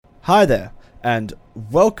Hi there, and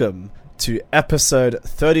welcome to episode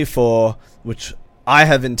 34, which I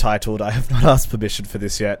have entitled, I have not asked permission for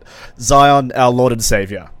this yet, Zion, our Lord and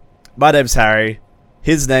Saviour. My name's Harry.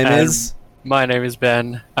 His name is... My name is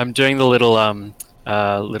Ben. I'm doing the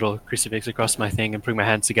little crucifix across my thing and putting my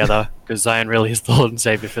hands together, because Zion really is the Lord and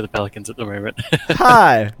Saviour for the Pelicans at the moment.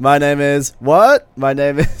 Hi, my name is... What? My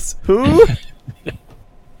name is... Who?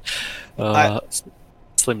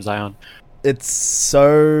 Slim Zion. It's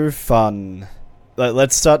so fun.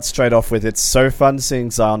 Let's start straight off with it's so fun seeing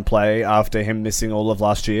Zion play after him missing all of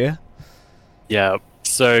last year. Yeah,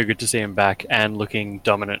 so good to see him back and looking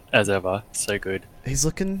dominant as ever. So good. He's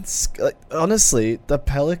looking... honestly, the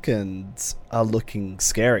Pelicans are looking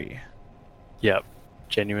scary. Yeah,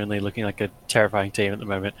 genuinely looking like a terrifying team at the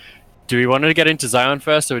moment. Do we want to get into Zion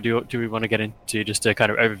first, or do we want to get into just a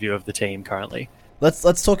kind of overview of the team currently?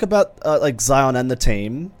 Let's talk about Zion and the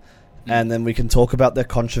team, and then we can talk about their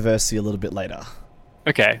controversy a little bit later.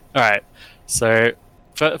 Okay, alright. So,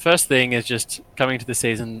 first thing is just coming to the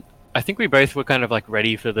season, I think we both were kind of like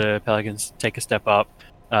ready for the Pelicans to take a step up,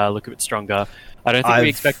 look a bit stronger. I don't think we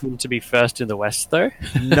expect them to be first in the West, though.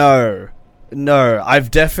 No. I've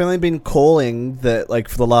definitely been calling that, like,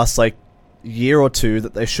 for the last, year or two,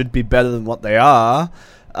 that they should be better than what they are.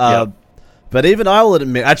 Yep. But even I will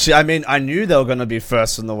admit... Actually, I mean, I knew they were going to be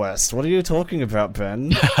first in the West. What are you talking about,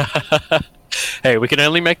 Ben? Hey, we can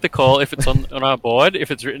only make the call if it's on our board.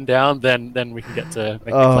 If it's written down, then we can get to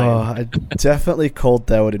make the claim. I definitely called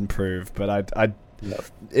they would improve, but Yep.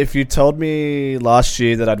 if you told me last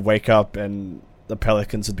year that I'd wake up and the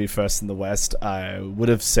Pelicans would be first in the West, I would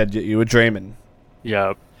have said you were dreaming.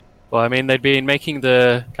 Yeah. Well, I mean, they'd been making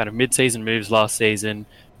the kind of mid-season moves last season,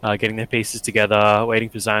 getting their pieces together, waiting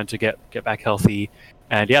for Zion to get back healthy.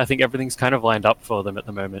 And yeah, I think everything's kind of lined up for them at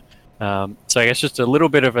the moment. So I guess just a little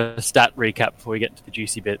bit of a stat recap before we get into the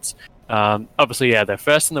juicy bits. Obviously, yeah, they're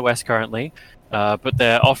first in the West currently, but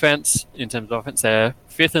their offense, in terms of offense, they're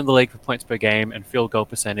fifth in the league for points per game and field goal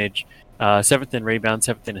percentage, seventh in rebounds,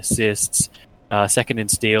 seventh in assists, second in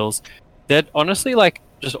steals. They're honestly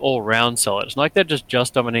just all round solid. It's not like they're just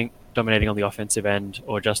dominating on the offensive end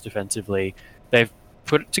or just defensively. They've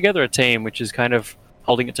put together a team which is kind of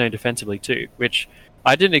holding its own defensively too, which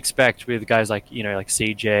I didn't expect with guys like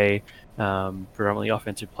CJ, predominantly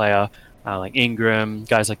offensive player, like Ingram,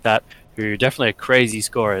 guys like that, who definitely are crazy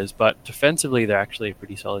scorers, but defensively they're actually a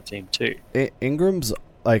pretty solid team too. Ingram's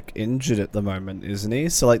injured at the moment, isn't he?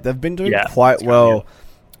 So they've been doing quite good, well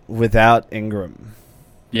without Ingram.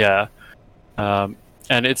 Yeah, and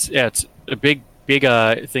it's a big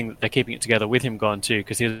thing that they're keeping it together with him gone too,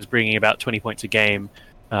 because he was bringing about 20 points a game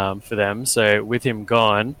for them. So with him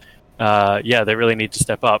gone, they really need to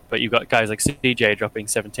step up. But you've got guys like CJ dropping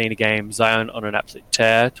 17 a game, Zion on an absolute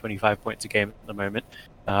tear, 25 points a game at the moment.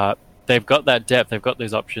 They've got that depth, they've got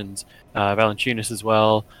those options. Valanciunas as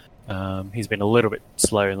well. He's been a little bit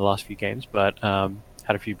slow in the last few games, but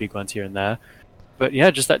had a few big ones here and there. But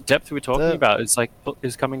yeah, just that depth we're talking about is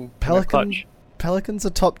coming clutch. Pelicans are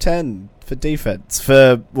top 10 for defense.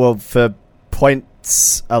 For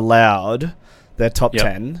points allowed, they're top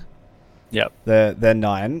 10. Yep. They're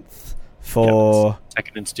ninth for...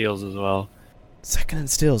 second in steals as well. Second in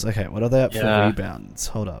steals. Okay, what are they up for rebounds?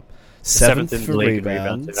 Hold up. Seventh in for the league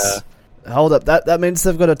rebounds. Hold up. That means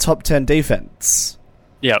they've got a top 10 defense.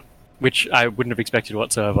 Yep. Which I wouldn't have expected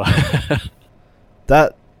whatsoever.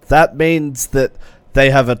 That means that they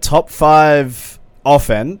have a top 5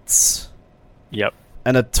 offense... Yep.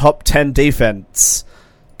 And a top 10 defense.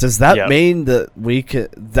 Does that mean that we could...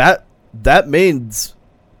 That means,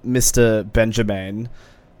 Mr. Benjamin,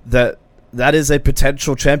 that is a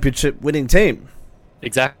potential championship winning team.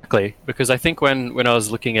 Exactly. Because I think when I was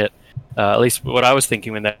looking at least what I was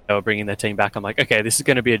thinking when they were bringing their team back, I'm like, okay, this is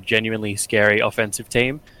going to be a genuinely scary offensive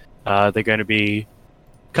team. They're going to be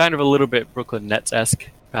kind of a little bit Brooklyn Nets-esque,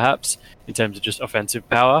 perhaps, in terms of just offensive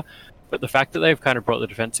power. But the fact that they've kind of brought the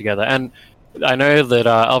defense together... and I know that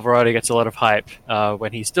Alvarado gets a lot of hype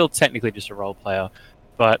when he's still technically just a role player,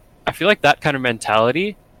 but I feel like that kind of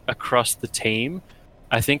mentality across the team,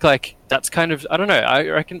 I think that's kind of, I don't know, I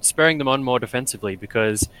reckon spurring them on more defensively,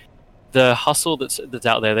 because the hustle that's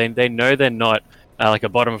out there, they know they're not a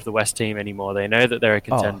bottom of the West team anymore. They know that they're a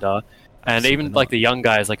contender, and even the young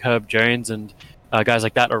guys like Herb Jones and guys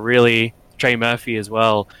like that are really, Trey Murphy as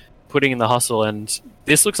well, putting in the hustle, and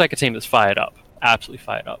this looks like a team that's fired up, absolutely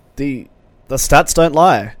fired up. The stats don't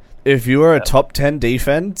lie. If you are a top 10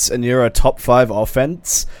 defense and you're a top 5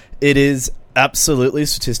 offense, it is absolutely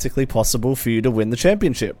statistically possible for you to win the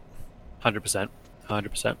championship. 100%.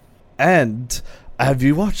 And have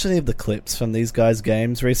you watched any of the clips from these guys'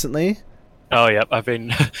 games recently? Oh, yep. I've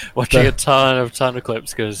been watching a ton of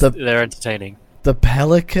clips because they're entertaining. The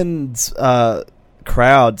Pelicans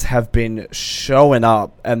crowds have been showing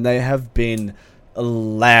up, and they have been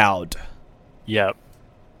loud. Yep.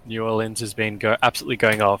 New Orleans has been absolutely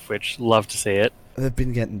going off, which love to see it. They've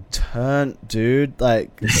been getting turned, dude. Like,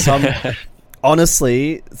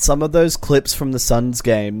 honestly, some of those clips from the Suns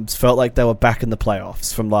games felt like they were back in the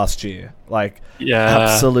playoffs from last year. Like,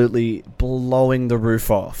 absolutely blowing the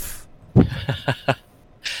roof off.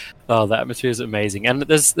 Oh, the atmosphere is amazing, and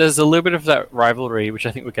there's a little bit of that rivalry, which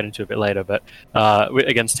I think we'll get into a bit later, but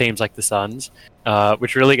against teams like the Suns,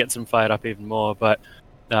 which really gets them fired up even more. But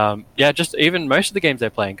just even most of the games they're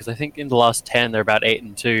playing, because I think in the last 10 they're about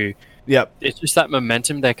 8-2. Yep. It's just that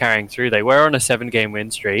momentum they're carrying through. They were on a 7-game win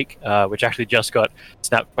streak, which actually just got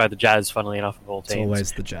snapped by the Jazz, funnily enough, of all teams.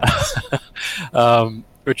 It's always the Jazz.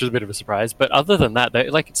 Which was a bit of a surprise. But other than that,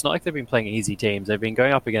 it's not like they've been playing easy teams. They've been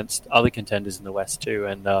going up against other contenders in the West too,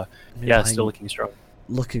 and still looking strong.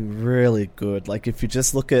 Looking really good. Like, if you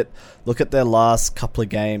just look at their last couple of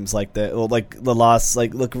games, look at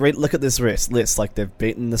this list. Like, they've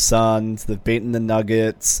beaten the Suns, they've beaten the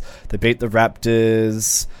Nuggets, they beat the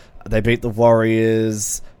Raptors, they beat the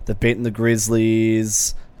Warriors, they've beaten the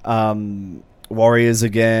Grizzlies, Warriors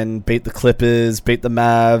again, beat the Clippers, beat the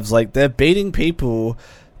Mavs. Like, they're beating people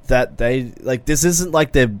that they like. This isn't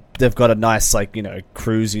like they've got a nice, like,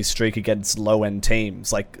 cruisy streak against low end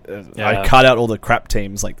teams. Like, I cut out all the crap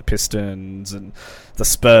teams like the Pistons and the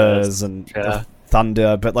Spurs and the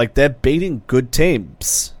Thunder, but like, they're beating good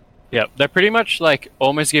teams. Yeah, they're pretty much like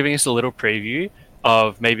almost giving us a little preview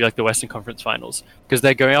of maybe like the Western Conference Finals, because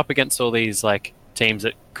they're going up against all these like teams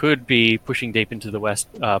that could be pushing deep into the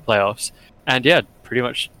West playoffs, and pretty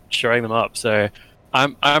much showing them up. So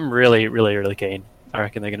I'm really, really, really keen. I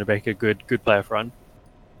reckon they're going to make a good playoff run.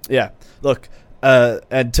 Yeah, look,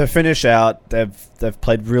 and to finish out, they've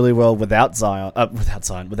played really well without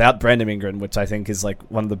Brandon Ingram, which I think is like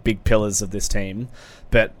one of the big pillars of this team.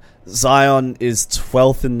 But Zion is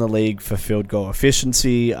 12th in the league for field goal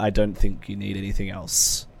efficiency. I don't think you need anything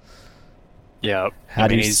else. Yeah, how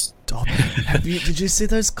do you stop him? Did you see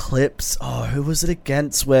those clips? Oh, who was it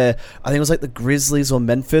against? Where I think it was like the Grizzlies or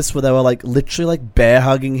Memphis, where they were like literally like bear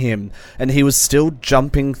hugging him, and he was still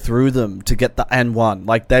jumping through them to get the and one.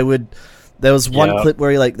 Like, there was one clip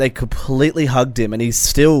where they completely hugged him, and he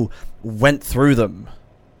still went through them.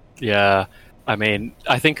 Yeah, I mean,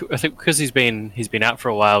 I think because he's been out for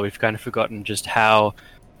a while, we've kind of forgotten just how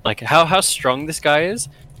strong this guy is,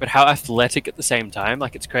 but how athletic at the same time.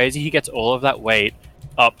 Like, it's crazy. He gets all of that weight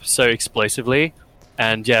up so explosively.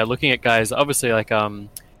 And looking at guys, obviously, like in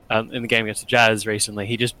the game against the Jazz recently,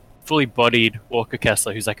 he just fully bodied Walker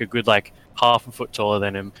Kessler, who's like a good like half a foot taller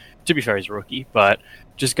than him. To be fair, he's a rookie, but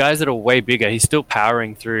just guys that are way bigger, he's still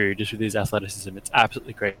powering through just with his athleticism. It's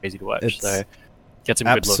absolutely crazy to watch. So get some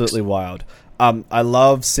good looks. Absolutely wild. I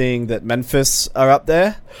love seeing that Memphis are up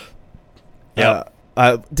there. Yeah.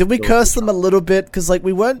 Did we curse them a little bit? Because like,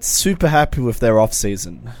 we weren't super happy with their off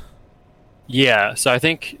season. Yeah, so I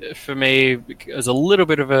think for me, as a little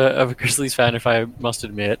bit of a Grizzlies fan, if I must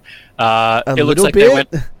admit, it looks like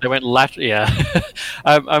they went lateral. Yeah,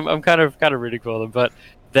 I'm kind of rooting for them, but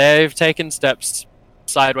they've taken steps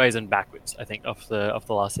sideways and backwards. I think off the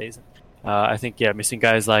last season. I think missing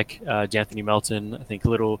guys like D'Anthony Melton. I think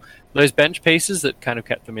those bench pieces that kind of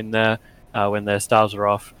kept them in there when their stars were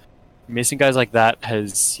off. Missing guys like that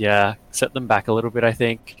has set them back a little bit, I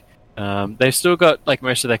think. They've still got like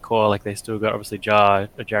most of their core. Like, they still got obviously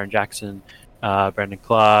Jaren Jackson, Brandon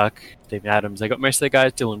Clark, Steven Adams. They got most of their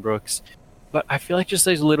guys, Dylan Brooks. But I feel like just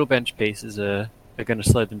those little bench pieces are going to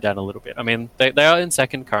slow them down a little bit. I mean, they are in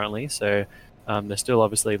second currently, so they're still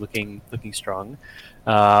obviously looking strong.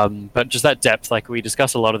 But just that depth, like we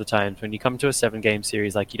discuss a lot of the times, when you come to a 7-game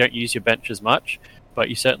series, like, you don't use your bench as much, but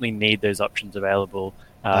you certainly need those options available.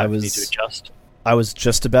 You need to adjust. I was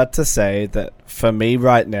just about to say that for me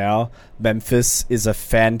right now, Memphis is a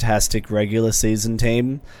fantastic regular season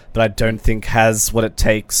team, but I don't think has what it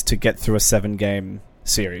takes to get through a 7-game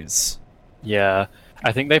series. Yeah,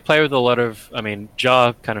 I think they play with a lot of,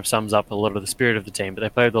 Ja kind of sums up a lot of the spirit of the team, but they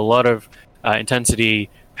play with a lot of intensity,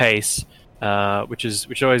 pace, which is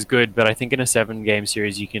always good. But I think in a 7-game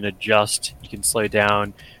series, you can adjust, you can slow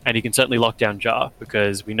down, and you can certainly lock down Ja,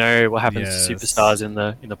 because we know what happens to superstars in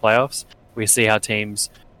the playoffs. We see how teams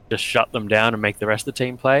just shut them down and make the rest of the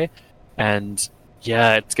team play, and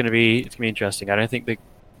it's gonna be interesting. I don't think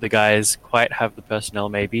the guys quite have the personnel.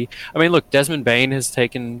 Maybe look, Desmond Bane has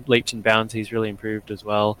taken leaps and bounds. He's really improved as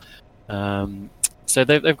well. So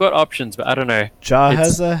they've got options, but I don't know. Ja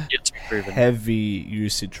has a heavy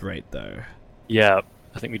usage rate though. Yeah,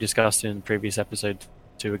 I think we discussed in the previous episode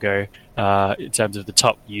 2 ago, in terms of the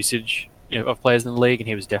top usage of players in the league, and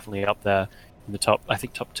he was definitely up there in the top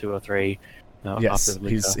 2 or 3. Yes, after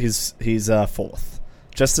Luka. he's fourth.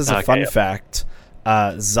 Just as a fun fact,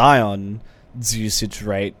 Zion's usage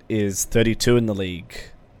rate is 32 in the league,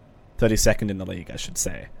 32nd in the league, I should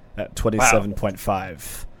say, at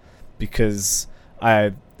 27.5, because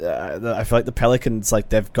I feel like the Pelicans, like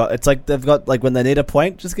they've got like when they need a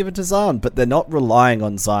point, just give it to Zion, but they're not relying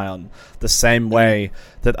on Zion the same way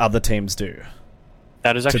that other teams do.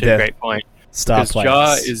 That is actually a great point. Because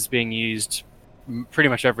Ja is being used pretty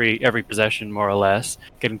much every possession, more or less,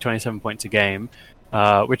 getting 27 points a game,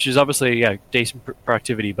 which is obviously decent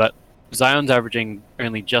productivity, but Zion's averaging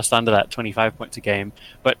only just under that 25 points a game,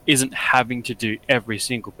 but isn't having to do every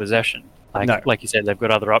single possession. Like you said, they've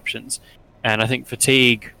got other options. And I think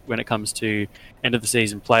fatigue, when it comes to end of the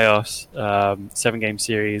season playoffs, 7-game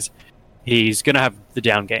series, he's going to have the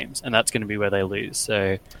down games, and that's going to be where they lose.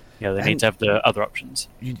 So, they need to have the other options.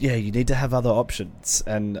 You need to have other options.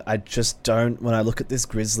 And I just don't, when I look at this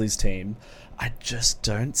Grizzlies team, I just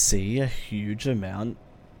don't see a huge amount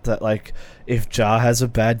that, like, if Ja has a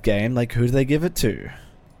bad game, like, who do they give it to?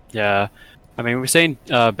 Yeah. I mean, we've seen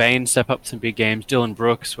Bane step up some big games. Dylan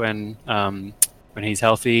Brooks, when he's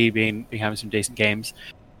healthy, being having some decent games.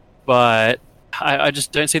 But I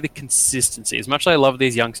just don't see the consistency. As much as I love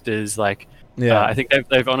these youngsters, I think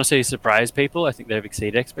they've honestly surprised people. I think they've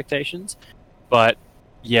exceeded expectations. But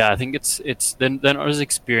I think they're not as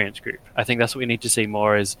experienced group. I think that's what we need to see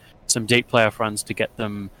more, is some deep playoff runs to get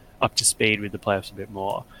them up to speed with the playoffs a bit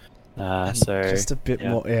more. Just a bit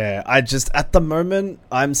more. Yeah, at the moment,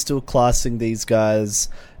 I'm still classing these guys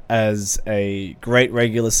as a great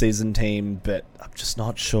regular season team, but I'm just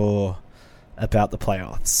not sure about the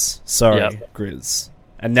playoffs. Sorry, Grizz.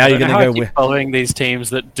 And now you're going to go with following these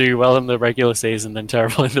teams that do well in the regular season, then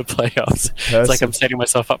terrible in the playoffs. It's like I'm setting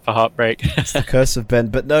myself up for heartbreak. It's the curse of Ben.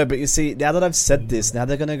 But you see, now that I've said this, now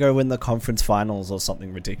they're going to go win the conference finals or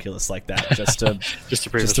something ridiculous like that, just to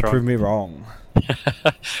prove me wrong.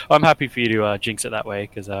 I'm happy for you to jinx it that way,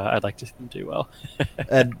 because I'd like to see them do well.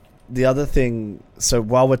 And the other thing, so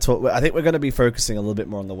while we're talking, I think we're going to be focusing a little bit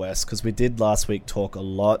more on the West, because we did last week talk a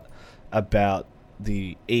lot about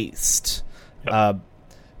the East. Yep.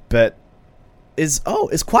 But is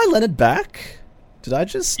Kawhi Leonard back? Did I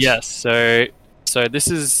just? Yes. So this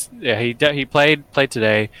is he played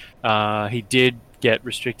today. He did get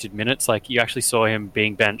restricted minutes. Like, you actually saw him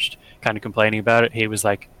being benched, kind of complaining about it. He was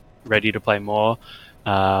like ready to play more,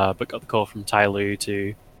 but got the call from Ty Lue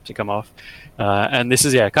to come off. And this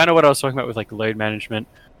is kind of what I was talking about with like load management.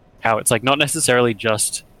 How it's like not necessarily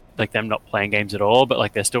just like them not playing games at all, but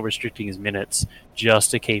like they're still restricting his minutes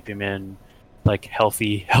just to keep him in like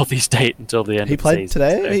healthy state until the end. He of the played season,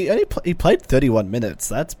 today. So. He played 31 minutes.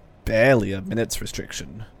 That's barely a minutes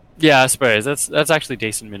restriction. Yeah, I suppose that's actually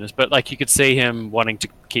decent minutes, but like you could see him wanting to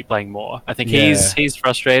keep playing more. I think he's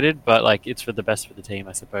frustrated, but like it's for the best for the team,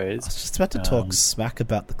 I suppose. I was just about to talk smack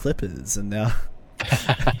about the Clippers, and now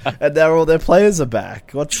all their players are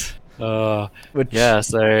back. So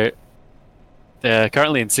they're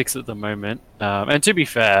currently in 6th at the moment. And to be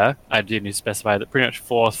fair, I do need to specify that pretty much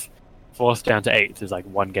fourth down to 8th is like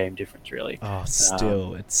 1 game difference, really. Oh,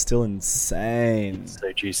 it's still insane. It's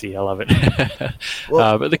so juicy, I love it.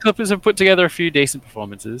 But the Clippers have put together a few decent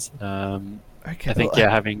performances. I think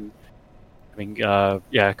having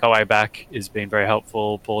Kawhi back has been very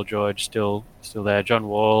helpful. Paul George still there. John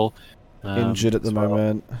Wall injured at the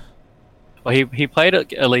moment. Well, he played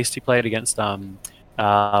against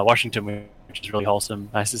Washington, which is really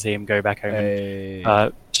wholesome. Nice to see him go back home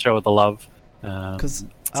and show the love. Because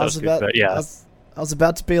I was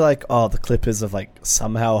about to be like, oh, the Clippers are like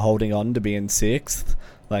somehow holding on to be in 6th.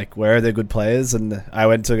 Like, where are their good players? And I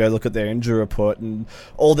went to go look at their injury report, and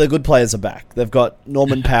all their good players are back. They've got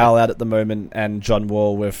Norman Powell out at the moment, and John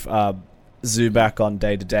Wall with Zubac on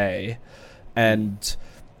day-to-day. And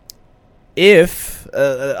if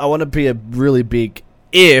I want to be a really big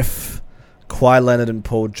if Kawhi Leonard and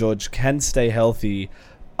Paul George can stay healthy,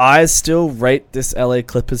 I still rate this LA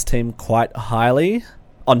Clippers team quite highly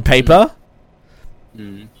on paper.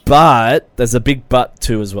 But there's a big but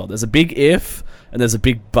too as well. There's a big if and there's a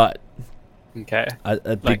big but. Okay. A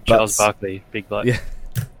big like Charles Barkley, big but. Yeah.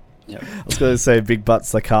 Yep. I was going to say big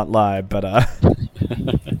butts, I can't lie, but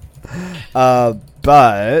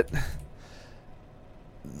but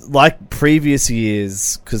like previous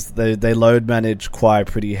years, because they load manage Kawhi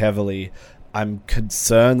pretty heavily, I'm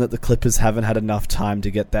concerned that the Clippers haven't had enough time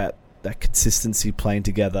to get that consistency playing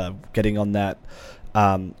together, getting on that.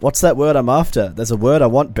 What's that word I'm after? There's a word I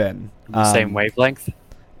want, Ben. Same wavelength?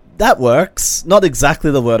 that works. Not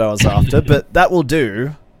exactly the word I was after, but that will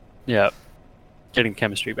do. Yeah. Getting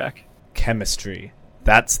chemistry back. Chemistry.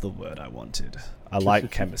 That's the word I wanted. I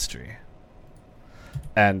like chemistry.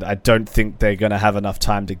 And I don't think they're going to have enough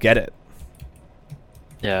time to get it.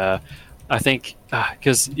 Yeah. I think,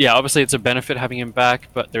 because, obviously it's a benefit having him back,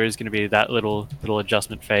 but there is going to be that little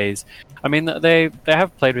adjustment phase. I mean, they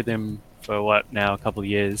have played with him for, what, now, a couple of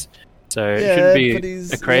years. So it shouldn't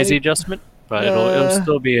be a crazy adjustment, but it'll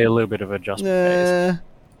still be a little bit of adjustment phase.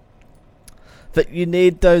 But you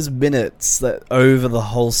need those minutes that over the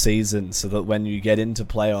whole season so that when you get into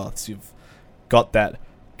playoffs, you've got that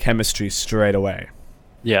chemistry straight away.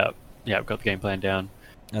 Yeah, I've got the game plan down.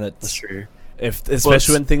 And that's true.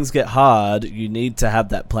 Especially when things get hard, you need to have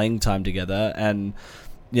that playing time together. And,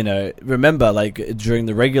 remember, like, during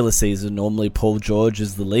the regular season, normally Paul George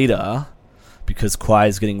is the leader because Kawhi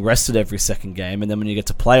is getting rested every second game. And then when you get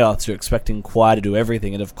to playoffs, you're expecting Kawhi to do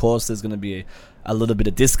everything. And, of course, there's going to be a little bit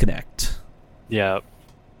of disconnect. Yeah.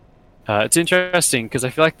 It's interesting because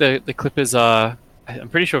I feel like the Clippers are... I'm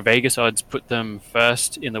pretty sure Vegas odds put them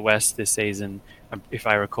first in the West this season, if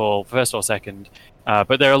I recall, first or second.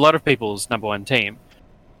 But they're a lot of people's number one team.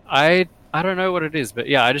 I don't know what it is, but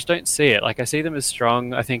I just don't see it. Like, I see them as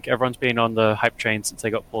strong. I think everyone's been on the hype train since they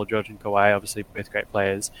got Paul George and Kawhi, obviously both great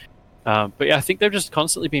players. But I think they've just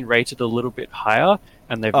constantly been rated a little bit higher,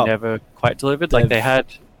 and they've never quite delivered. Like, they had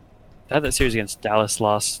that series against Dallas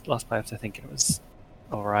last playoffs, I think, and it was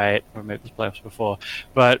all right, or maybe it was playoffs before.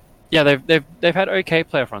 But they've had okay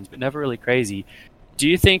playoff runs, but never really crazy. Do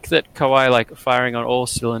you think that Kawhi, like, firing on all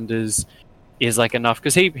cylinders is like enough?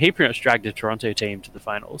 Because he pretty much dragged the Toronto team to the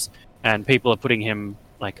finals, and people are putting him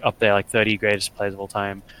like up there, like 30 greatest players of all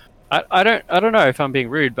time. I don't know if I'm being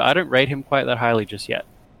rude, but I don't rate him quite that highly just yet.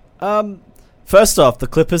 First off, the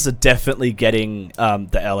Clippers are definitely getting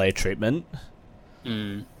the LA treatment.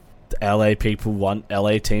 The LA people want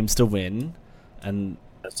LA teams to win, and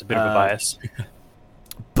that's a bit of a bias.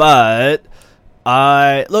 But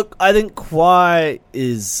I think Kawhi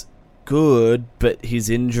is good, but his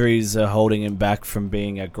injuries are holding him back from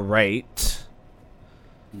being a great.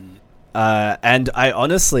 And I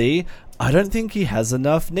don't think he has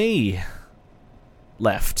enough knee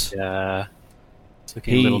left. Yeah, it's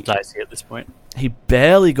looking a little dicey at this point. He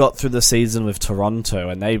barely got through the season with Toronto,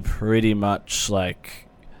 and they pretty much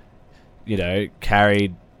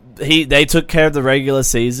carried. They took care of the regular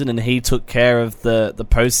season, and he took care of the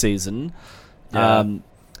postseason. Yeah.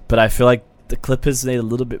 But I feel like the Clippers need a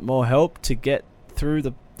little bit more help to get through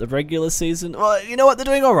the regular season. Well, you know what? They're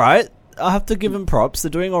doing all right. I'll have to give them props. They're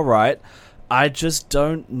doing all right. I just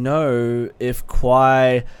don't know if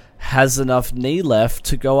Kawhi has enough knee left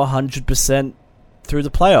to go 100% through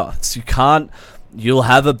the playoffs. You'll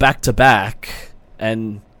have a back-to-back,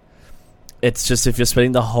 and it's just if you're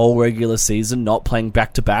spending the whole regular season not playing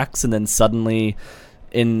back-to-backs, and then suddenly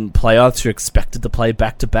in playoffs you're expected to play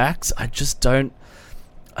back-to-backs, I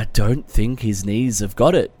don't think his knees have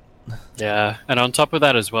got it. Yeah, and on top of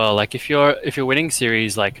that as well, like if you're winning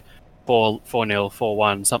series like 4-0,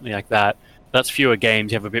 4-1, something like that, that's fewer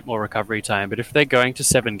games, you have a bit more recovery time. But if they're going to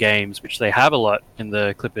 7 games, which they have a lot in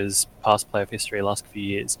the Clippers' past playoff history, last few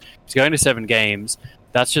years, if you're going to 7 games,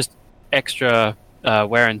 that's just extra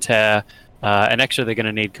wear and tear, and extra they're going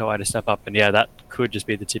to need Kawhi to step up. And that could just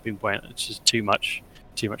be the tipping point. It's just too much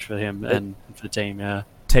for him and for the team. Yeah,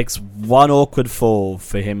 takes one awkward fall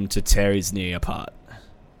for him to tear his knee apart.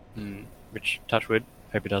 Which, touch wood,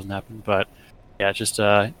 hope it doesn't happen. But it's just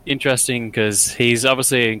interesting because he's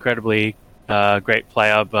obviously an incredibly great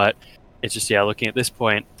player, but it's just looking at this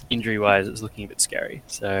point, injury wise, it's looking a bit scary.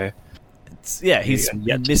 So he's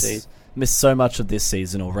missed so much of this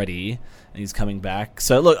season already, and he's coming back.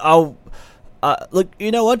 So look,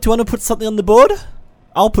 you know what? Do you want to put something on the board?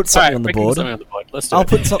 I'll put something on the board. I'll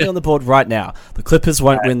put something on the board right now. The Clippers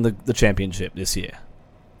won't win the championship this year.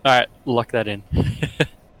 All right, lock that in.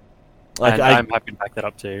 I'm happy to back that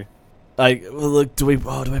up too. Look, do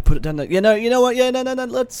I put it down? You know what? Yeah, no.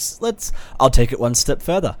 Let's. I'll take it one step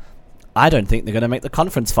further. I don't think they're going to make the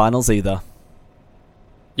conference finals either.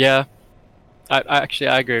 Yeah, I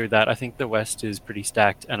agree with that. I think the West is pretty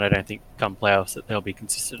stacked, and I don't think come playoffs that they'll be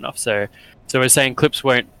consistent enough. So we're saying Clips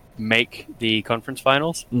won't make the conference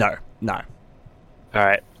finals? No. All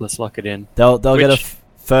right, let's lock it in. They'll get a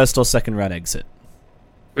first or second round exit,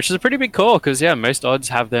 which is a pretty big call because most odds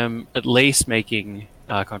have them at least making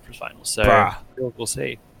conference finals. So we'll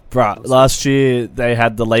see. Last year they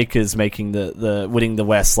had the Lakers making the winning the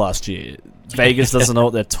West last year. Vegas doesn't know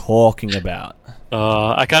what they're talking about.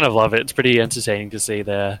 I kind of love it. It's pretty entertaining to see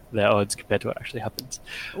their odds compared to what actually happens.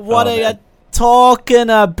 talking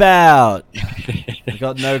about? I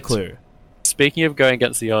got no clue. Speaking of going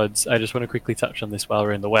against the odds, I just want to quickly touch on this while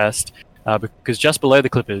we're in the West, because just below the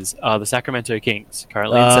Clippers are the Sacramento Kings,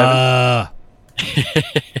 currently in 7th.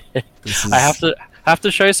 I have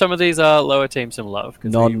to show some of these lower teams some love.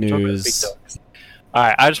 Non-news. All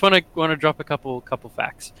right, I just want to drop a couple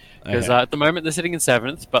facts, because at the moment they're sitting in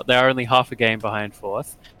 7th, but they are only half a game behind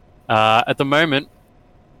 4th. At the moment,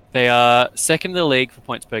 they are 2nd in the league for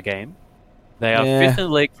points per game. They are 5th in the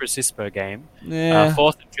league for assists per game.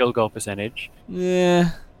 4th in field goal percentage.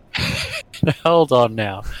 Yeah. Hold on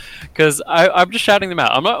now, because I'm just shouting them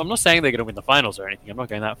out. I'm not saying they're going to win the finals or anything. I'm not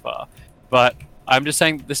going that far, but I'm just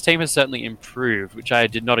saying this team has certainly improved, which I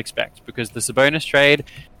did not expect, because the Sabonis trade,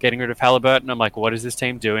 getting rid of Halliburton, I'm like, what is this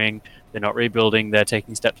team doing? They're not rebuilding. They're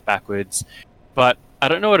taking steps backwards. But I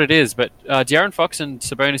don't know what it is, but De'Aaron Fox and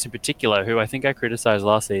Sabonis in particular, who I think I criticized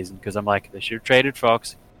last season, because I'm like, they should have traded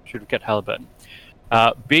Fox, should have kept Halliburton.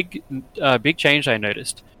 Big change I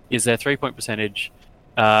noticed is their 3-point percentage.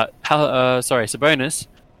 Sabonis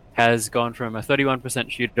has gone from a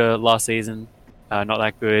 31% shooter last season, not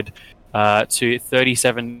that good, to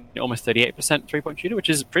 37, almost 38% 3-point shooter, which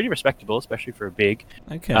is pretty respectable, especially for a big.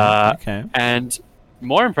 Okay. And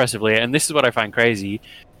more impressively, and this is what I find crazy,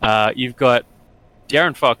 you've got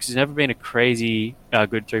De'Aaron Fox, who's never been a crazy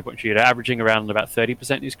good 3-point shooter, averaging around about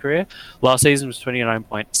 30% in his career. Last season was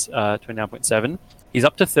 29.7. He's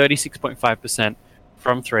up to 36.5%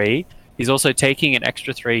 from 3. He's also taking an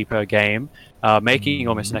extra 3 per game, making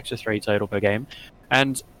almost an extra 3 total per game.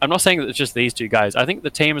 And I'm not saying that it's just these two guys. I think the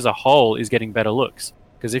team as a whole is getting better looks.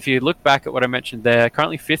 Because if you look back at what I mentioned, they're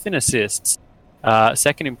currently 5th in assists,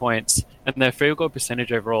 2nd in points, and their field goal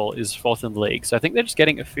percentage overall is 4th in the league. So I think they're just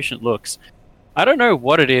getting efficient looks. I don't know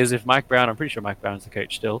what it is. If Mike Brown, I'm pretty sure Mike Brown's the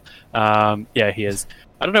coach still. Yeah, he is.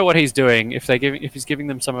 I don't know what he's doing, if he's giving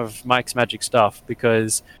them some of Mike's magic stuff,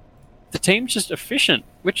 because the team's just efficient,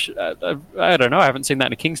 which I don't know. I haven't seen that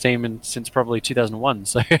in a Kings team since probably 2001.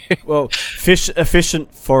 So, well,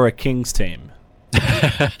 efficient for a Kings team.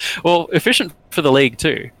 Well, efficient for the league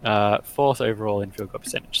too. 4th overall in field goal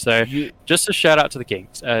percentage. So, just a shout out to the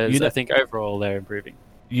Kings, as I think overall they're improving.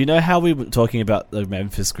 You know how we were talking about the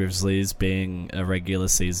Memphis Grizzlies being a regular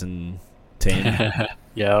season team?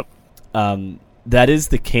 Yep. That is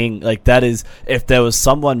the King. Like, that is, if there was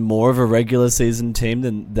someone more of a regular season team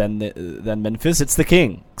than Memphis, it's the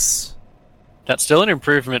Kings. That's still an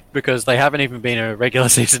improvement, because they haven't even been a regular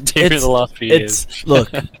season team in the last few years. Look,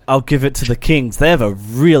 I'll give it to the Kings. They have a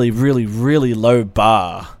really, really, really low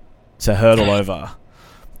bar to hurdle over.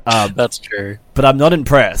 That's true. But I'm not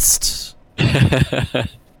impressed.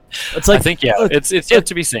 It's like, I think it's yet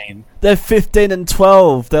to be seen. They're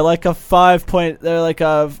 15-12. They're like a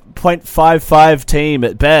 0.55 team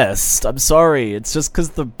at best. I'm sorry. It's just because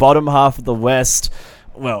the bottom half of the West.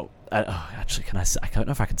 Well, actually, can I say? I don't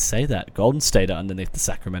know if I can say that. Golden State are underneath the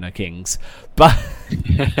Sacramento Kings, but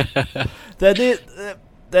they're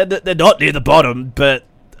not near the bottom. But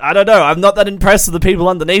I don't know. I'm not that impressed with the people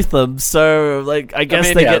underneath them. So, like, I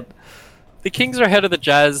guess they get. The Kings are ahead of the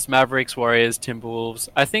Jazz, Mavericks, Warriors, Timberwolves.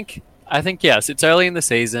 I think yes, it's early in the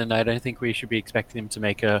season. I don't think we should be expecting them to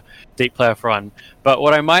make a deep playoff run. But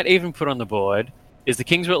what I might even put on the board is the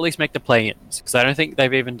Kings will at least make the play-ins, because I don't think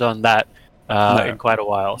they've even done that in quite a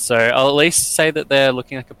while. So I'll at least say that they're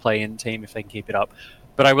looking like a play-in team if they can keep it up.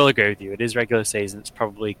 But I will agree with you. It is regular season. It's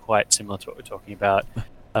probably quite similar to what we're talking about.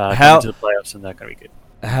 Coming to the playoffs, and they're going to be good.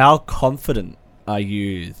 How confident are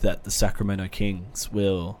you that the Sacramento Kings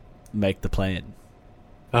will make the play-in?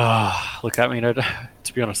 Look, I mean,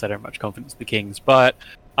 to be honest, I don't have much confidence in the Kings, but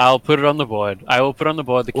I'll put it on the board. I will put on the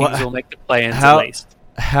board the Kings will make the play-ins at least.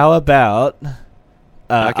 How about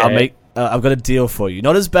I've got a deal for you.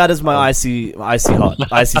 Not as bad as my icy hot,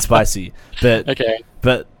 icy spicy, but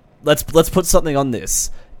But let's put something on this.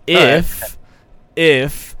 If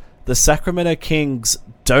the Sacramento Kings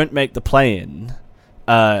don't make the play-in,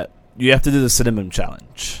 you have to do the cinnamon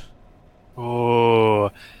challenge.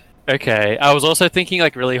 Oh. Okay, I was also thinking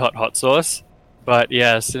like really hot sauce, but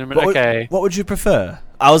yeah, cinnamon. What would you prefer?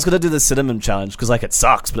 I was gonna do the cinnamon challenge because like it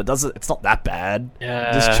sucks, but it's not that bad.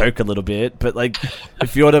 Yeah, just choke a little bit. But like,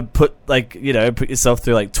 if you want to put yourself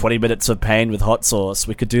through like 20 minutes of pain with hot sauce,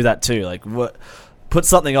 we could do that too. Like, what? Put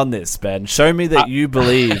something on this, Ben. Show me that you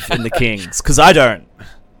believe in the Kings, because I don't.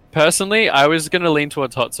 Personally, I was going to lean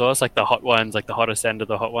towards hot sauce, like the hot ones, like the hottest end of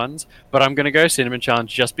the hot ones. But I'm going to go cinnamon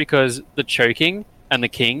challenge just because the choking and the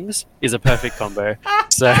Kings is a perfect combo.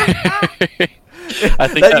 So I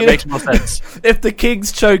think that makes more sense. If the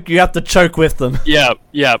Kings choke, you have to choke with them. Yeah.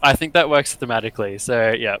 I think that works thematically.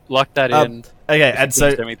 So yeah, lock that in. Okay, and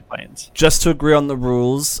so don't meet the plans. Just to agree on the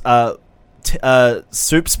rules,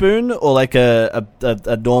 soup spoon or like a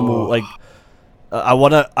normal like? I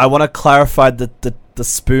wanna clarify the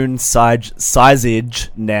spoon sizeage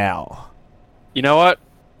now. You know what?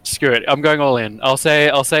 Screw it. I'm going all in. I'll say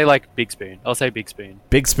like big spoon. I'll say big spoon.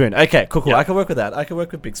 Big spoon. Okay, cool. Yep. I can work with that. I can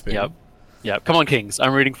work with big spoon. Yep. Come on, Kings.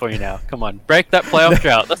 I'm rooting for you now. Come on. Break that playoff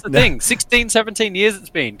drought. That's the thing. 16, 17 years it's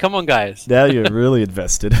been. Come on, guys. Now you're really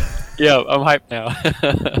invested. Yeah, I'm hyped now.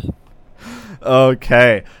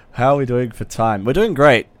 Okay. How are we doing for time? We're doing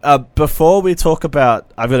great. Before we talk about...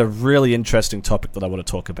 I've got a really interesting topic that I want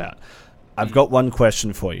to talk about. I've got one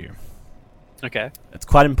question for you. Okay. It's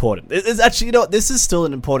quite important. It's actually, you know what? This is still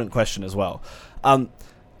an important question as well.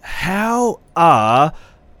 How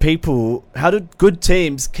do good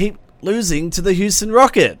teams keep losing to the Houston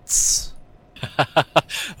Rockets?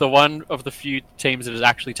 The one of the few teams that is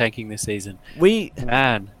actually tanking this season.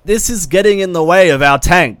 This is getting in the way of our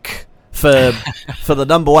tank for the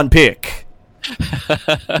number one pick.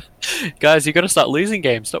 Guys, you got to start losing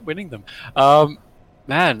games. Stop winning them.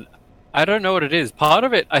 Man, I don't know what it is. Part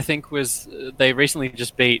of it, I think, was they recently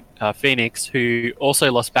just beat Phoenix, who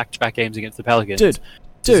also lost back-to-back games against the Pelicans. Dude,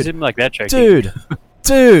 it seemed like they're choking.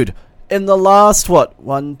 Dude, in the last,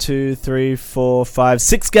 1, 2, 3, 4, 5,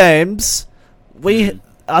 6 games,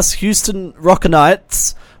 us Houston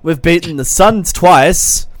Rockets, we've beaten the Suns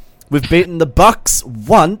twice, we've beaten the Bucks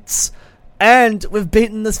once, and we've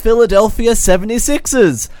beaten the Philadelphia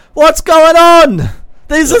 76ers. What's going on?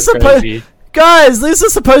 These are supposed... Guys, these are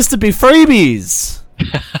supposed to be freebies.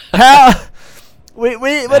 How?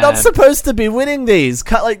 We're not supposed to be winning these.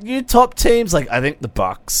 Like, you top teams, like, I think the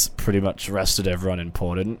Bucks pretty much rested everyone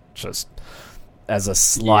important, just as a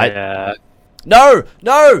slight... Yeah. No!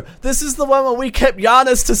 This is the one where we kept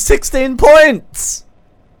Giannis to 16 points!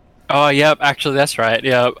 Oh, yep, actually, that's right.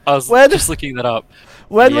 Yeah, I was just looking that up.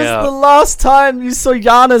 When was the last time you saw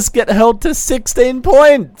Giannis get held to 16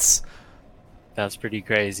 points? That's pretty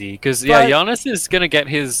crazy. Because Giannis is gonna get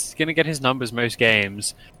his numbers most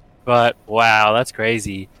games, but wow, that's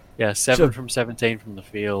crazy. Yeah, 7 from 17 from the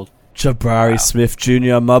field. Jabari Smith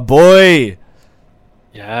Jr., my boy.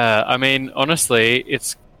 Yeah, I mean, honestly,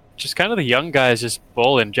 it's just kind of the young guys just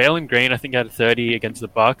balling. Jalen Green, I think, had 30 against the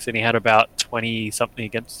Bucks, and he had about 20 something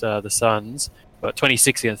against the Suns, but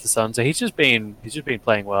 26 against the Suns. So he's just been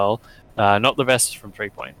playing well. Not the best from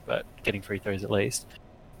 3-point, but getting free throws at least.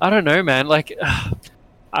 I don't know, man. Like,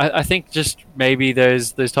 I think just maybe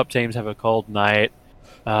those top teams have a cold night.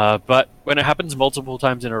 But when it happens multiple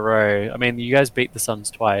times in a row, I mean, you guys beat the Suns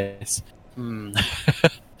twice.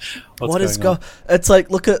 What is going on? It's like,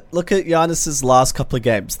 look at Giannis's last couple of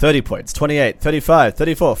games. 30 points, 28, 35,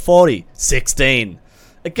 34, 40, 16.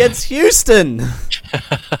 Against Houston!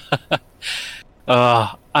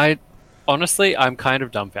 Honestly, I'm kind of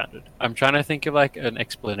dumbfounded. I'm trying to think of, like, an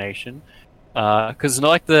explanation. Because it's not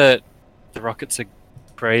like the Rockets are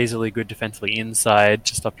crazily good defensively inside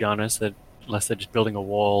to stop Giannis, unless they're just building a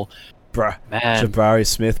wall. Bruh, man. Jabari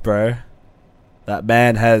Smith, bro. That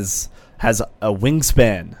man has a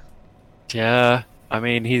wingspan. Yeah, I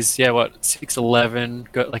mean, he's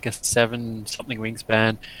 6'11", got like a 7-something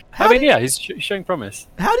wingspan. He's showing promise.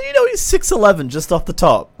 How do you know he's 6'11" just off the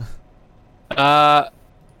top?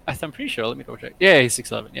 I'm pretty sure. Let me double check. Yeah, he's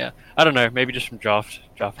 6'11". Yeah, I don't know. Maybe just from draft.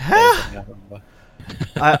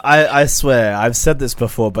 I swear, I've said this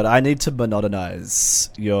before, but I need to monotonize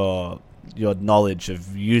your knowledge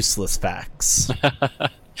of useless facts.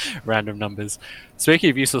 Random numbers. Speaking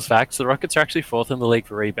of useless facts, the Rockets are actually 4th in the league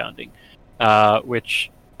for rebounding,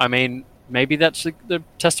 which, I mean, maybe that's the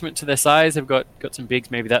testament to their size. They've got some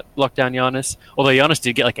bigs. Maybe that locked down Giannis. Although Giannis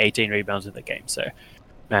did get like 18 rebounds in the game, so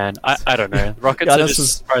man, I don't know. The Rockets are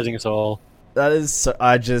just surprising us all. That is,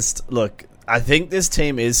 I think this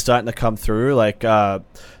team is starting to come through. Like,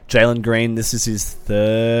 Jalen Green, this is his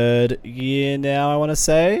 3rd year now, I want to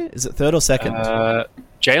say. Is it 3rd or 2nd?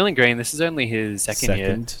 Jalen Green, this is only his second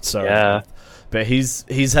year. So, yeah. But he's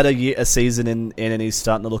had a season in and he's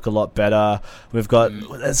starting to look a lot better. We've got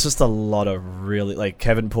there's just a lot of really, like,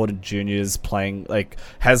 Kevin Porter Jr. is playing, like,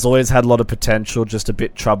 has always had a lot of potential, just a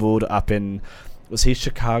bit troubled up in, was he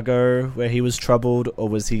Chicago where he was troubled, or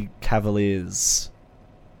was he Cavaliers?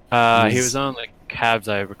 He was on the Cavs,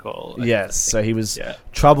 I recall. Yes, so he was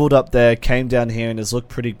troubled up there, came down here and has looked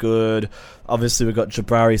pretty good. Obviously, we've got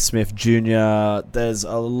Jabari Smith Jr. There's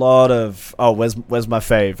a lot of... Oh, where's my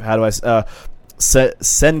fave? How do I...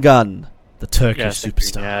 Sengun, the Turkish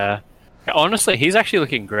superstar. Yeah. Honestly, he's actually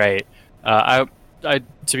looking great. I,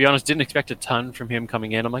 to be honest, didn't expect a ton from him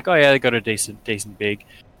coming in. I'm like, oh yeah, they got a decent big.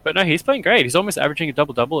 But no, he's playing great. He's almost averaging a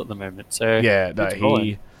double-double at the moment. So yeah, no,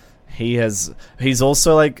 he's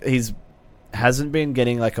also, like, he's hasn't been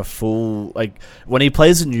getting like a full, like when he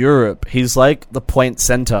plays in Europe, he's like the point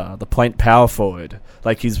center, the point power forward.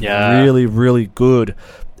 Like he's really, really good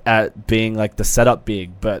at being like the setup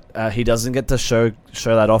big, but he doesn't get to show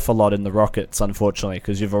that off a lot in the Rockets, unfortunately,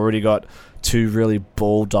 because you've already got two really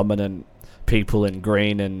ball dominant people in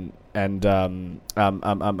Green and I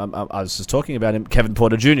was just talking about him, Kevin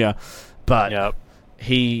Porter Jr., but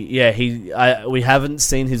we haven't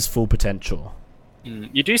seen his full potential.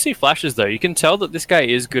 You do see flashes, though. You can tell that this guy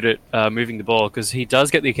is good at moving the ball, because he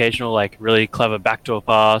does get the occasional like really clever backdoor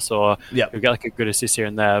pass, or he'll get like a good assist here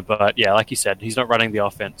and there. But yeah, like you said, he's not running the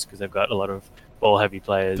offense because they've got a lot of ball-heavy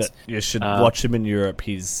players. But you should watch him in Europe.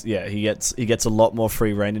 He gets a lot more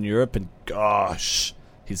free reign in Europe, and gosh,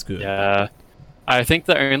 he's good. Yeah, I think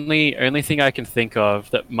the only thing I can think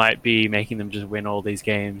of that might be making them just win all these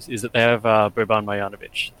games is that they have Boban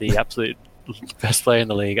Marjanovic, the absolute best player in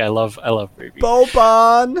the league. I love Ruby.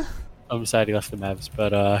 Boban! I'm sad he left the Mavs,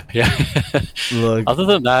 but yeah. Look, other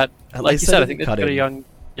than that, like you said, I think they've got a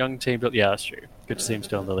young team. But yeah, that's true. Good to see him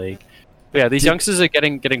still in the league. But yeah, these youngsters are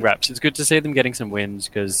getting reps. It's good to see them getting some wins,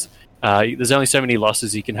 because there's only so many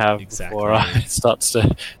losses you can have before it starts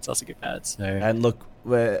to get bad. So. And look,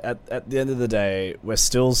 we're at the end of the day, we're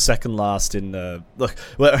still second last in the look.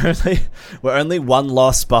 We're only one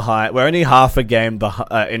loss behind. We're only half a game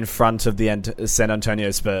in front of the San Antonio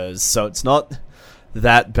Spurs, so it's not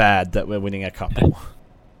that bad that we're winning a couple.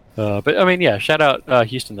 But I mean, yeah, shout out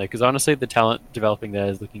Houston though, because honestly, the talent developing there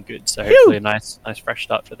is looking good. So hopefully, a nice fresh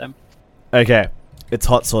start for them. Okay, it's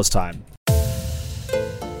hot sauce time.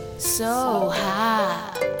 So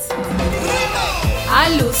hot.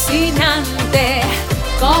 Alucinante,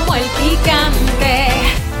 como el picante.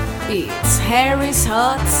 It's Harry's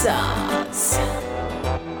hot sauce.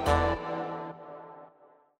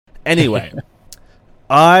 Anyway,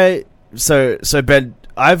 so Ben,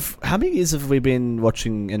 how many years have we been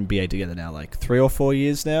watching NBA together now? Like 3 or 4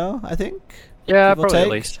 years now, I think. Yeah, probably at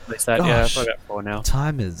least that. Gosh, yeah, probably about 4 now.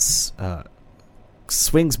 Time is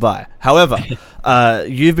swings by. However,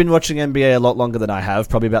 you've been watching NBA a lot longer than I have,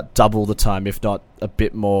 probably about double the time, if not a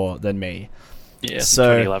bit more than me. Yeah,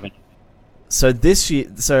 so 2011. So this year,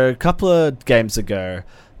 a couple of games ago,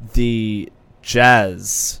 the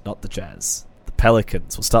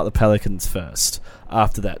Pelicans. We'll start the Pelicans first.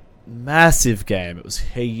 After that massive game, it was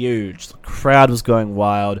huge. The crowd was going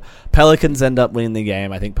wild. Pelicans end up winning the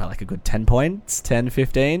game, I think, by like a good 10 points, 10,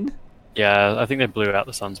 15. Yeah, I think they blew out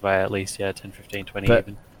the Suns by at least 10, 15, 20 but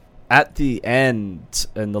even. At the end,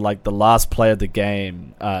 in the last play of the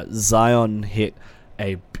game, Zion hit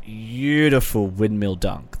a beautiful windmill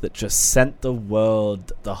dunk that just sent the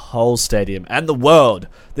whole stadium, and the world.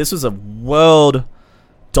 This was a world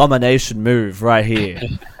domination move right here.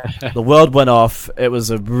 The world went off. It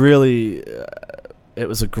was a great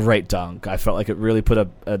dunk. I felt like it really put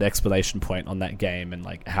an exclamation point on that game and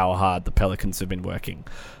like how hard the Pelicans have been working.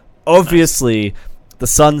 Obviously, the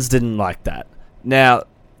Suns didn't like that. Now,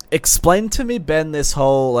 explain to me, Ben, this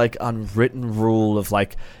whole like unwritten rule of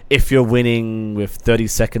like if you're winning with 30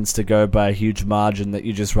 seconds to go by a huge margin that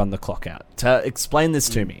you just run the clock out. Explain this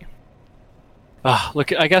to me.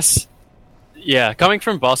 Look, I guess, yeah, coming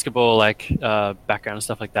from basketball background and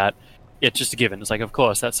stuff like that, it's just a given. It's like, of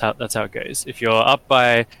course, that's how it goes. If you're up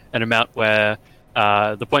by an amount where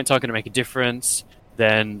the points aren't going to make a difference,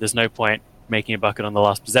 then there's no point making a bucket on the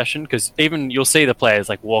last possession, because even you'll see the players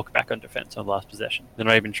like walk back on defense on the last possession. They're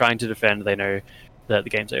not even trying to defend. They know that the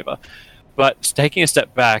game's over. But taking a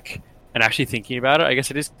step back and actually thinking about it, I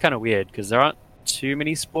guess it is kind of weird, because there aren't too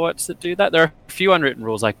many sports that do that. There are a few unwritten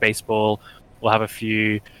rules, like baseball will have a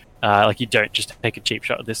few, like you don't just take a cheap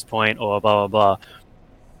shot at this point, or blah, blah, blah.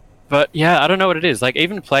 But yeah, I don't know what it is. Like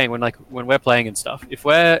even playing, when we're playing and stuff, if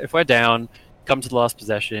we're down, come to the last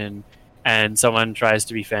possession, and someone tries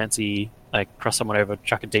to be fancy, like cross someone over,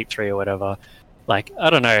 chuck a deep three or whatever, like, I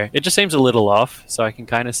don't know. It just seems a little off, so I can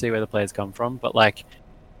kind of see where the players come from. But like,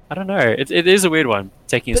 I don't know. It is a weird one,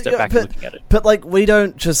 taking a step back and looking at it. But like, we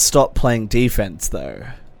don't just stop playing defense, though.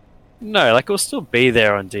 No, like, we'll still be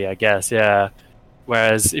there on D, I guess, yeah.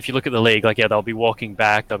 Whereas if you look at the league, like, yeah, they'll be walking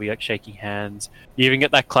back, they'll be like shaking hands. You even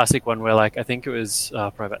get that classic one where, like, I think it was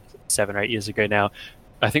probably about 7 or 8 years ago now,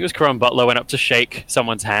 I think it was Caron Butler went up to shake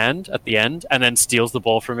someone's hand at the end and then steals the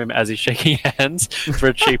ball from him as he's shaking hands for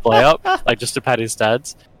a cheap layup, like just to pad his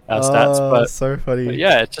stats. But so funny. But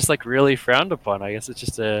yeah, it's just like really frowned upon. I guess it's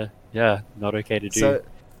just not okay to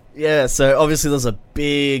do. So obviously there's a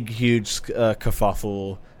big, huge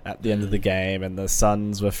kerfuffle at the end of the game, and the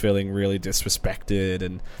Suns were feeling really disrespected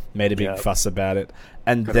and made a big fuss about it.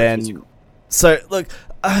 And then So look,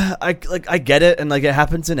 I get it, and like it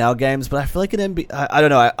happens in our games, but I feel like in NBA, I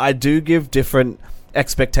don't know. I do give different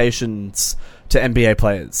expectations to NBA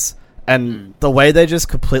players, and the way they just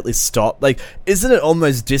completely stop. Like, isn't it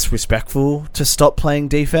almost disrespectful to stop playing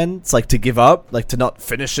defense? Like to give up, like to not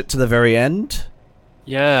finish it to the very end?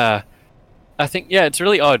 Yeah. I think, it's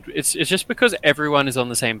really odd. It's just because everyone is on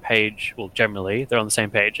the same page. Well, generally, they're on the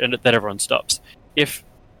same page, and that everyone stops. If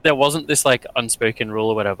there wasn't this, like, unspoken rule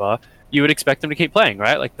or whatever, you would expect them to keep playing,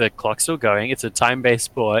 right? Like, the clock's still going. It's a time-based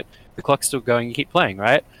sport. The clock's still going. You keep playing,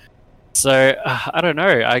 right? So, I don't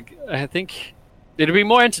know. I think it'd be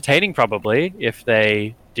more entertaining, probably, if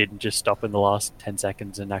they didn't just stop in the last 10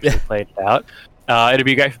 seconds and actually played it out. It'd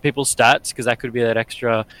be great for people's stats, because that could be that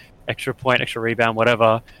extra point, extra rebound,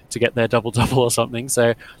 whatever, to get their double-double or something.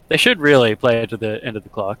 So they should really play it to the end of the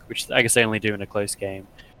clock, which I guess they only do in a close game.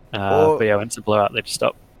 But yeah, when it's a blowout, they just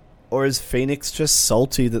stop. Or is Phoenix just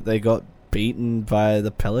salty that they got beaten by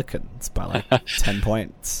the Pelicans by like 10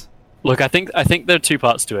 points? Look, I think there are two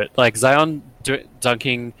parts to it. Like, Zion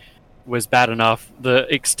dunking was bad enough. The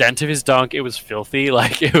extent of his dunk, it was filthy.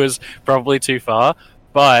 Like, it was probably too far.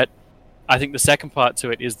 But I think the second part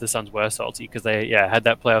to it is the Suns were salty because they had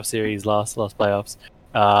that playoff series last playoffs.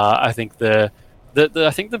 I think the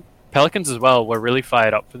Pelicans as well were really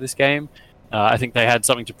fired up for this game. I think they had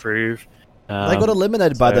something to prove. They got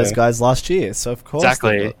eliminated by those guys last year, so of course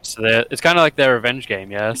exactly. So it's kind of like their revenge game,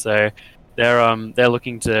 yeah. So they're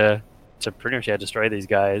looking to pretty much destroy these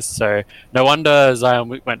guys. So no wonder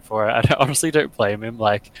Zion went for it. I honestly don't blame him.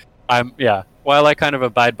 Like while I kind of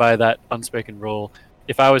abide by that unspoken rule.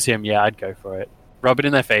 If I was him, I'd go for it. Rub it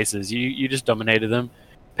in their faces. You just dominated them.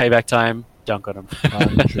 Payback time, dunk on them.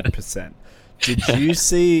 100%. Did you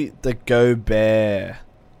see the Gobert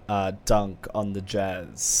dunk on the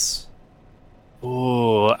Jazz?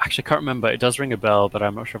 Oh, actually, I can't remember. It does ring a bell, but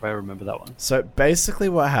I'm not sure if I remember that one. So basically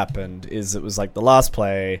what happened is it was like the last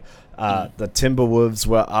play. The Timberwolves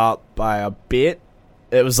were up by a bit.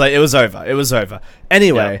 It was over.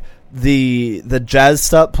 Anyway, the Jazz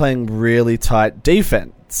start playing really tight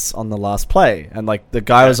defense on the last play, and like the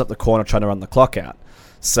guy was up the corner trying to run the clock out.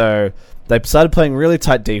 So they started playing really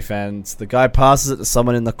tight defense. The guy passes it to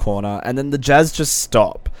someone in the corner, and then the Jazz just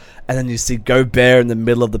stop. And then you see Gobert in the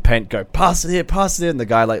middle of the paint go, pass it here, and the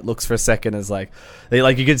guy like looks for a second, and is like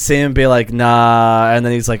you could see him be like, nah, and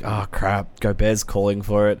then he's like, oh crap, Gobert's calling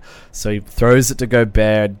for it, so he throws it to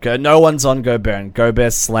Gobert. No one's on Gobert, and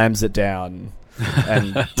Gobert slams it down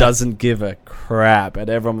and doesn't give a crap, and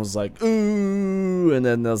everyone was like, ooh, and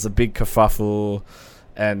then there was a big kerfuffle,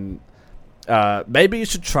 and maybe you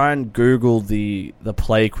should try and Google the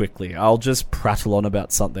play quickly. I'll just prattle on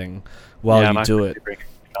about something while you do it.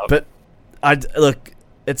 But look,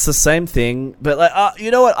 it's the same thing. But like, you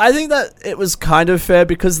know what? I think that it was kind of fair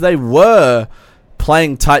because they were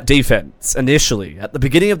playing tight defense initially. At the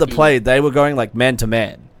beginning of the play, they were going like man to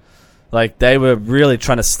man. Like they were really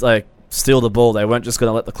trying to like steal the ball. They weren't just going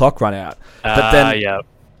to let the clock run out.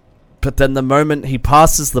 But then the moment he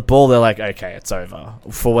passes the ball, they're like, okay, it's over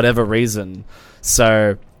for whatever reason.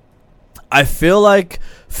 So I feel like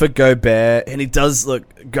for Gobert, and he does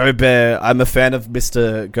look, Gobert, I'm a fan of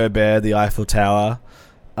Mr. Gobert, the Eiffel Tower,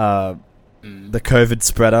 the COVID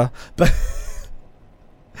spreader,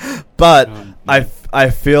 but I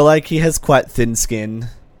feel like he has quite thin skin,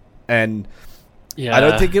 and I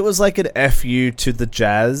don't think it was like an FU to the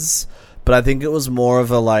Jazz, but I think it was more of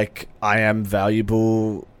a like, I am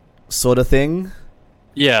valuable sort of thing.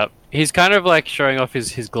 Yeah. He's kind of like showing off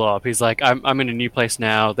his glow up. He's like, I'm in a new place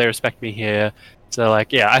now. They respect me here. So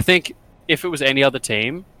like, I think if it was any other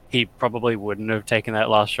team, he probably wouldn't have taken that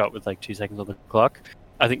last shot with like 2 seconds on the clock.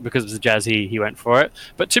 I think because it was the Jazz, he went for it.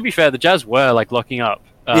 But to be fair, the Jazz were like locking them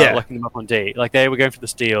up on D. Like they were going for the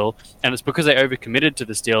steal, and it's because they overcommitted to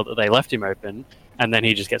the steal that they left him open, and then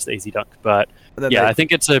he just gets the easy dunk. But I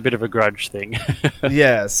think it's a bit of a grudge thing.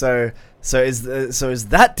 Yeah. So is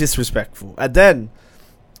that disrespectful? And then.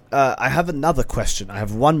 I have another question. I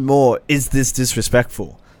have one more. Is this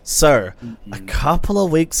disrespectful? So, a couple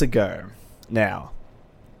of weeks ago, now,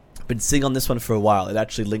 I've been sitting on this one for a while. It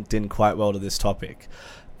actually linked in quite well to this topic.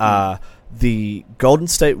 The Golden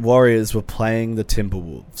State Warriors were playing the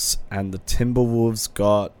Timberwolves, and the Timberwolves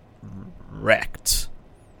got wrecked.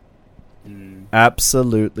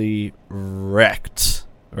 Absolutely wrecked,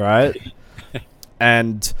 right?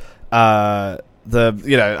 And I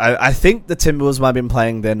think the Timberwolves might have been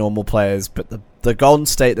playing their normal players, but the Golden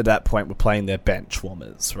State at that point were playing their bench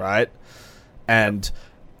warmers, right? And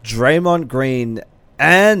Draymond Green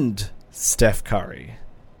and Steph Curry,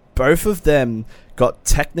 both of them got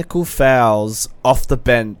technical fouls off the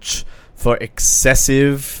bench for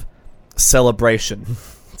excessive celebration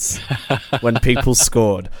when people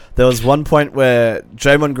scored. There was one point where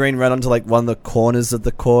Draymond Green ran onto like one of the corners of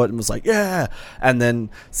the court and was like, yeah, and then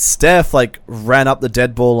Steph like ran up the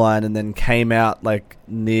dead ball line and then came out like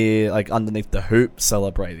near like underneath the hoop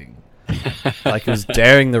celebrating. Like he was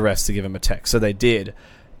daring the refs to give him a tech. So they did.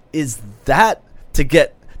 Is that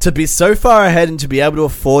to be so far ahead and to be able to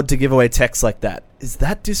afford to give away techs like that, is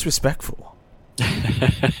that disrespectful?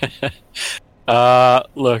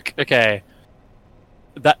 Look, okay.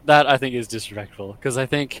 That I think is disrespectful, because I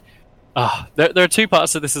think there are two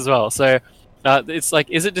parts to this as well. So it's like,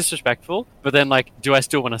 is it disrespectful? But then like, do I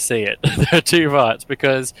still want to see it? There are two parts,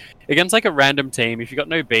 because against like a random team, if you got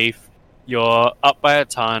no beef, you're up by a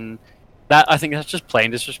ton. I think that's just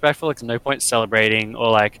plain disrespectful. Like, no point celebrating or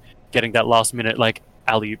like getting that last minute like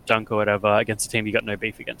alley-oop dunk or whatever against a team you got no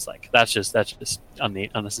beef against. Like that's just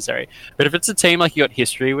unnecessary. But if it's a team like you got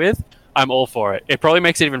history with, I'm all for it. It probably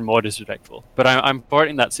makes it even more disrespectful, but I'm for it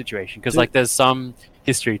in that situation because like there's some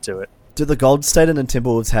history to it. Do the Golden State and the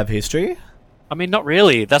Timberwolves have history? I mean, not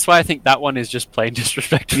really. That's why I think that one is just plain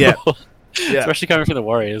disrespectful. Yeah. Yeah. Especially coming from the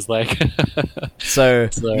Warriors, like.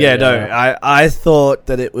 I thought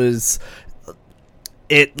that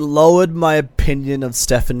it lowered my opinion of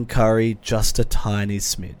Stephen Curry just a tiny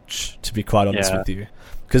smidge, to be quite honest with you.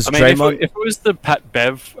 Because Draymond, if it was the Pat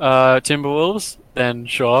Bev Timberwolves, then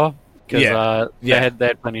sure. Because they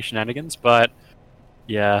had plenty of shenanigans, but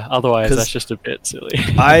yeah, otherwise that's just a bit silly.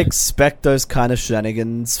 I expect those kind of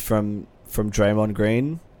shenanigans from Draymond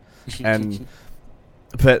Green,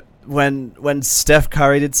 but when Steph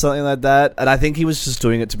Curry did something like that, and I think he was just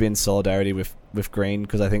doing it to be in solidarity with Green,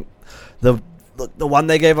 because I think the one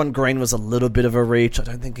they gave on Green was a little bit of a reach. I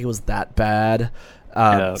don't think he was that bad.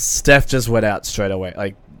 Steph just went out straight away,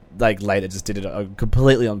 like later just did it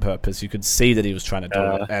completely on purpose. You could see that he was trying to do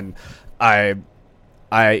it, and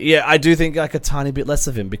I do think like a tiny bit less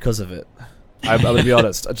of him because of it. I would be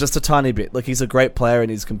honest, just a tiny bit. Like, he's a great player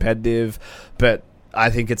and he's competitive, but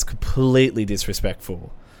I think it's completely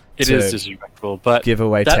disrespectful. It is disrespectful, but give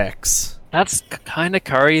away techs. That's kind of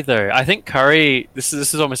Curry, though. I think Curry, this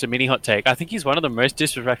is almost a mini hot take. I think he's one of the most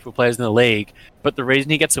disrespectful players in the league, but the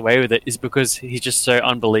reason he gets away with it is because he's just so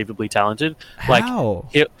unbelievably talented. How?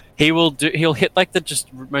 Like, he'll hit like the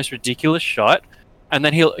just most ridiculous shot, and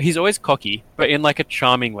then he's always cocky, but in like a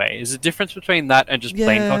charming way. There's a difference between that and just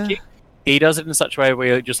plain cocky. He does it in such a way where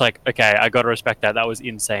you're just like, okay, I gotta respect that. That was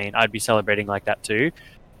insane. I'd be celebrating like that too.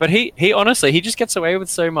 But he honestly, he just gets away with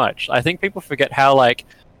so much. I think people forget how like,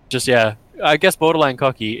 I guess borderline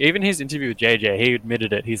cocky. Even his interview with JJ, he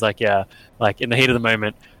admitted it. He's like, yeah, like in the heat of the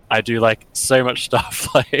moment, I do like so much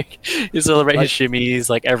stuff. Like, you celebrate his shimmies,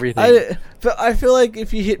 like everything. But I feel like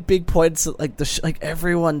if you hit big points, like like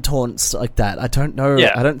everyone taunts like that. I don't know.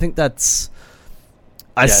 Yeah. I don't think that's.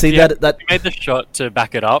 I see that if you made the shot to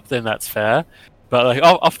back it up, then that's fair. But like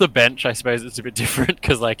off the bench, I suppose it's a bit different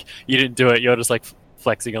because like you didn't do it. You're just like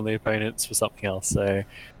flexing on the opponents for something else. So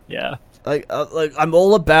yeah. Like I'm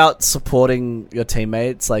all about supporting your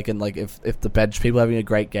teammates, like, and like if the bench people are having a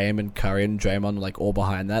great game and Curry and Draymond are like all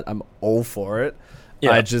behind that, I'm all for it.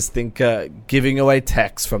 Yeah. I just think giving away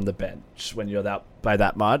techs from the bench when you're that by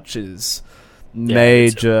that much is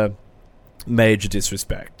major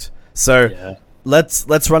disrespect. So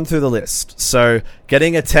let's run through the list. So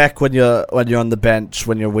getting a tech when you're on the bench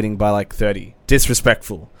when you're winning by like 30,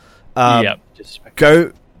 disrespectful.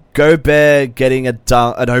 Disrespectful. Gobert getting an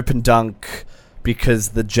open dunk because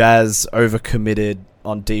the Jazz overcommitted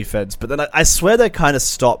on defense. But then I swear they kind of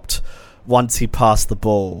stopped once he passed the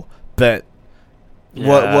ball. But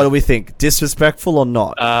what do we think? Disrespectful or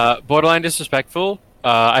not? Borderline disrespectful.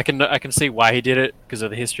 I can see why he did it because of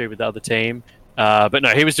the history with the other team. But no,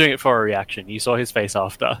 he was doing it for a reaction. You saw his face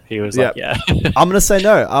after. He was like, yeah. I'm going to say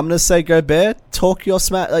no. I'm going to say Gobert, talk your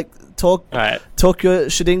talk your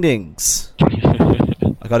sheding-dings.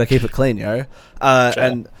 I gotta keep it clean, yo.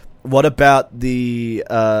 And what about the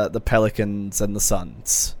Pelicans and the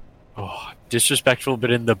Suns? Oh, disrespectful,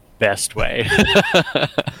 but in the best way.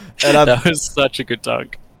 That was such a good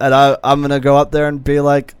dunk. And I'm gonna go up there and be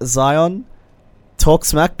like, Zion, talk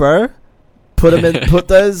smack, bro. Put them in. Put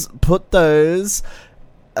those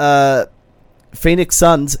Phoenix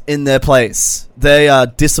Suns in their place. They are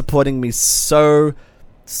disappointing me so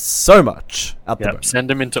much. Send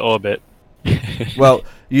them into orbit. Well,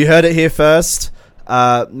 you heard it here first.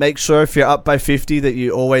 Make sure if you're up by 50 that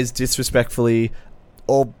you always disrespectfully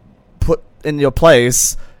or put in your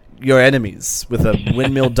place your enemies with a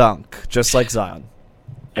windmill dunk, just like Zion.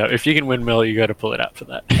 Yeah, if you can windmill, you got to pull it out for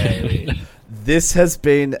that. This has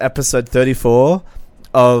been episode 34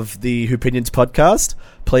 of the Hoopinions podcast.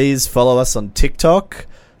 Please follow us on TikTok,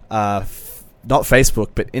 not Facebook,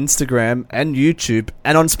 but Instagram and YouTube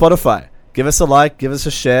and on Spotify. Give us a like, give us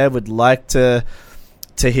a share. We'd like to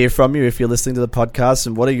hear from you if you're listening to the podcast,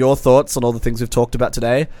 and what are your thoughts on all the things we've talked about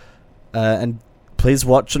today. And please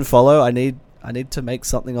watch and follow. I need to make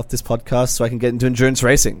something off this podcast so I can get into endurance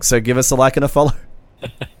racing. So give us a like and a follow.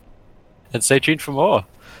 And stay tuned for more.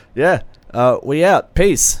 Yeah. We out.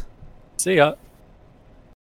 Peace. See ya.